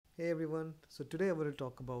Hey everyone, so today I want to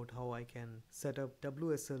talk about how I can set up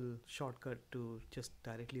WSL shortcut to just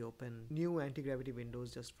directly open new anti-gravity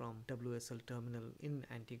windows just from WSL terminal in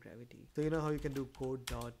Antigravity. So you know how you can do code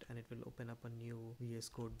dot and it will open up a new VS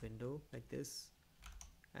Code window like this,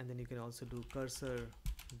 and then you can also do cursor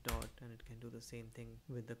dot and it can do the same thing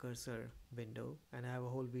with the cursor window, and I have a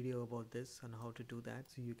whole video about this on how to do that.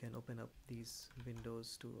 So you can open up these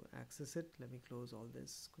windows to access it. Let me close all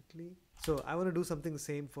this quickly. So I want to do something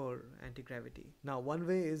same for anti-gravity. Now one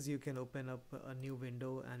way is you can open up a new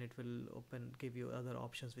window and it will give you other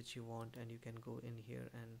options which you want, and you can go in here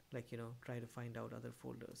and try to find out other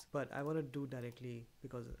folders. But I want to do directly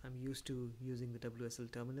because I'm used to using the WSL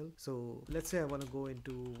terminal. So let's say I want to go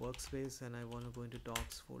into workspace and I want to go into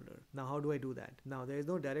docs folder. Now how do I do that? Now there is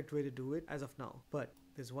no direct way to do it as of now, but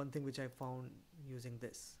there's one thing which I found using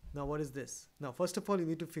this. Now what is this? Now first of all you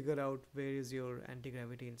need to figure out where is your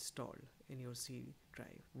anti-gravity installed in your C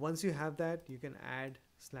drive. Once you have that, you can add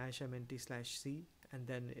 /mnt/c and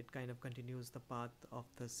then it kind of continues the path of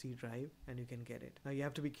the C drive and you can get it. Now you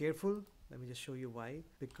have to be careful. Let me just show you why.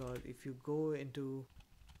 Because if you go into,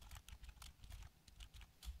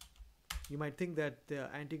 you might think that the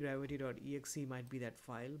antigravity.exe might be that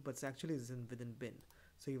file, but it's actually within bin.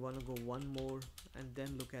 So you want to go one more and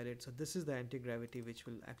then look at it. So this is the anti-gravity which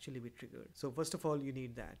will actually be triggered. So first of all you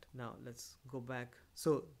need that. Now let's go back.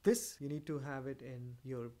 So this you need to have it in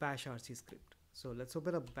your bashrc script. So let's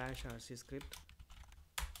open up bashrc script.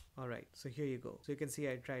 Alright, so here you go. So you can see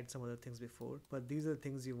I tried some other things before, but these are the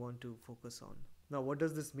things you want to focus on. Now what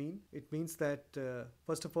does this mean? It means that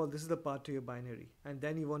first of all this is the path to your binary, and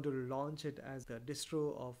then you want to launch it as the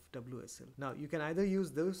distro of WSL. Now you can either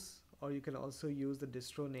use this or you can also use the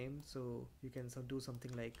distro name. So you can do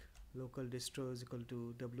something like local distro is equal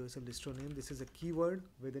to WSL distro name. This is a keyword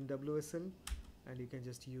within WSL and you can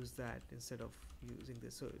just use that instead of using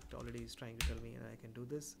this. So it already is trying to tell me and I can do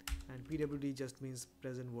this, and pwd just means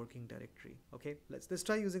present working directory. Okay, let's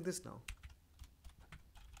try using this now.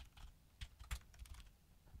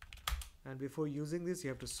 And before using this you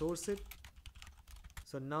have to source it.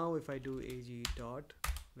 So now if I do ag dot,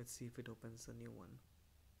 let's see if it opens a new one.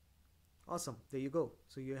 Awesome, there you go.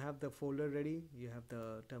 So you have the folder ready, you have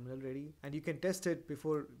the terminal ready, and you can test it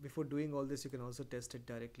before doing all this. You can also test it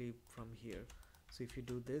directly from here. So if you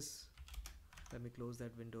do this, let me close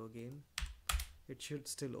that window again, it should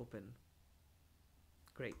still open.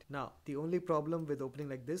 Great. Now the only problem with opening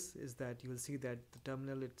like this is that you will see that the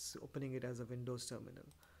terminal, it's opening it as a Windows terminal.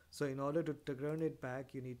 So in order to turn it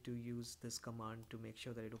back, you need to use this command to make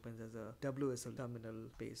sure that it opens as a WSL terminal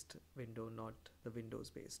based window, not the Windows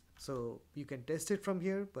based. So you can test it from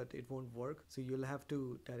here, but it won't work. So you'll have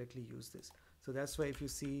to directly use this. So that's why if you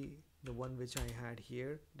see the one which I had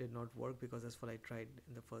here did not work, because that's what I tried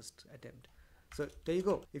in the first attempt. So there you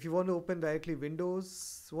go. If you want to open directly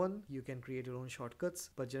Windows one, you can create your own shortcuts.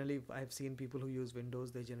 But generally I've seen people who use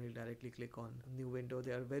Windows, they generally directly click on a new window.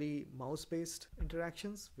 They are very mouse based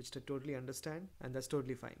interactions, which they totally understand, and that's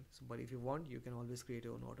totally fine. So, but if you want, you can always create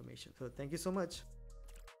your own automation. So thank you so much.